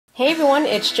Hey everyone,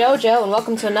 it's JoJo and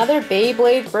welcome to another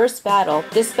Beyblade Burst battle.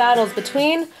 This battle is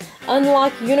between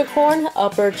Unlock Unicorn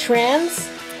Upper Trans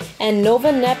and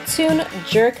Nova Neptune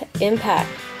Jerk Impact.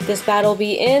 This battle will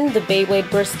be in the Beyblade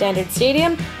Burst Standard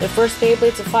Stadium. The first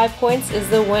Beyblade to 5 points is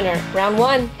the winner. Round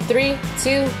 1, 3,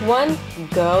 2, 1,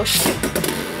 go!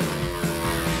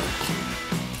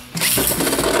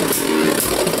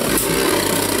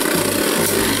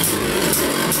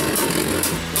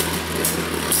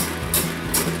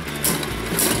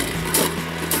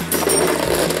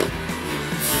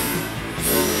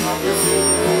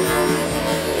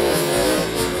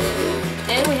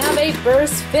 And we have a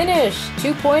burst finish.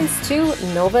 2 points to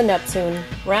Nova Neptune.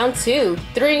 Round 2,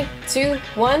 3, 2,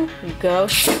 1, go!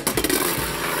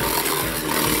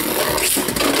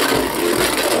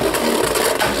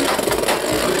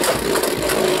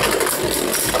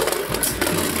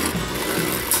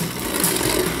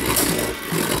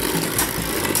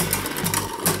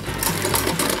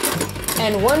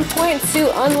 And 1 point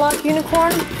to Unlock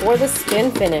Unicorn for the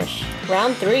spin finish.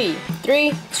 Round 3,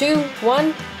 3, 2,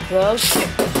 1, go!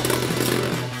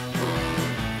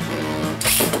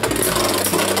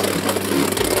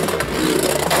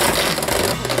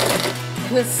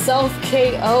 The self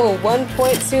KO, 1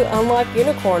 point to Unlock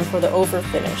Unicorn for the over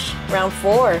finish. Round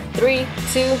 4, 3,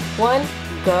 2, 1,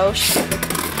 go!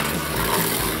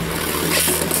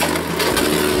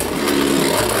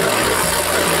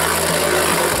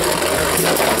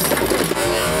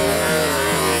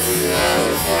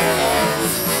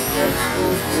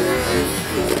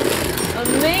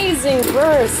 Amazing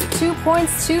burst! 2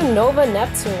 points to Nova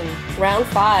Neptune. Round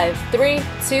 5, 3,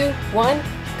 2, 1,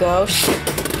 go!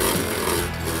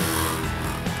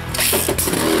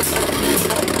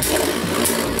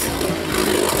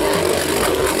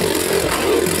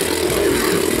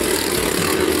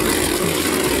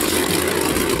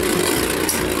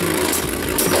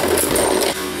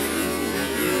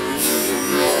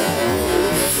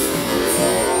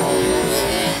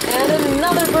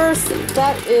 Burst.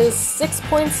 That is 6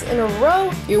 points in a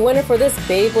row. Your winner for this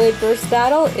Beyblade Burst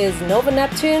battle is Nova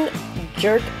Neptune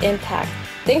Jerk Impact.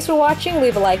 Thanks for watching.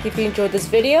 Leave a like if you enjoyed this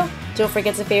video. Don't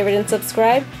forget to favorite and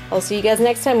subscribe. I'll see you guys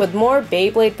next time with more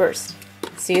Beyblade Burst.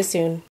 See you soon.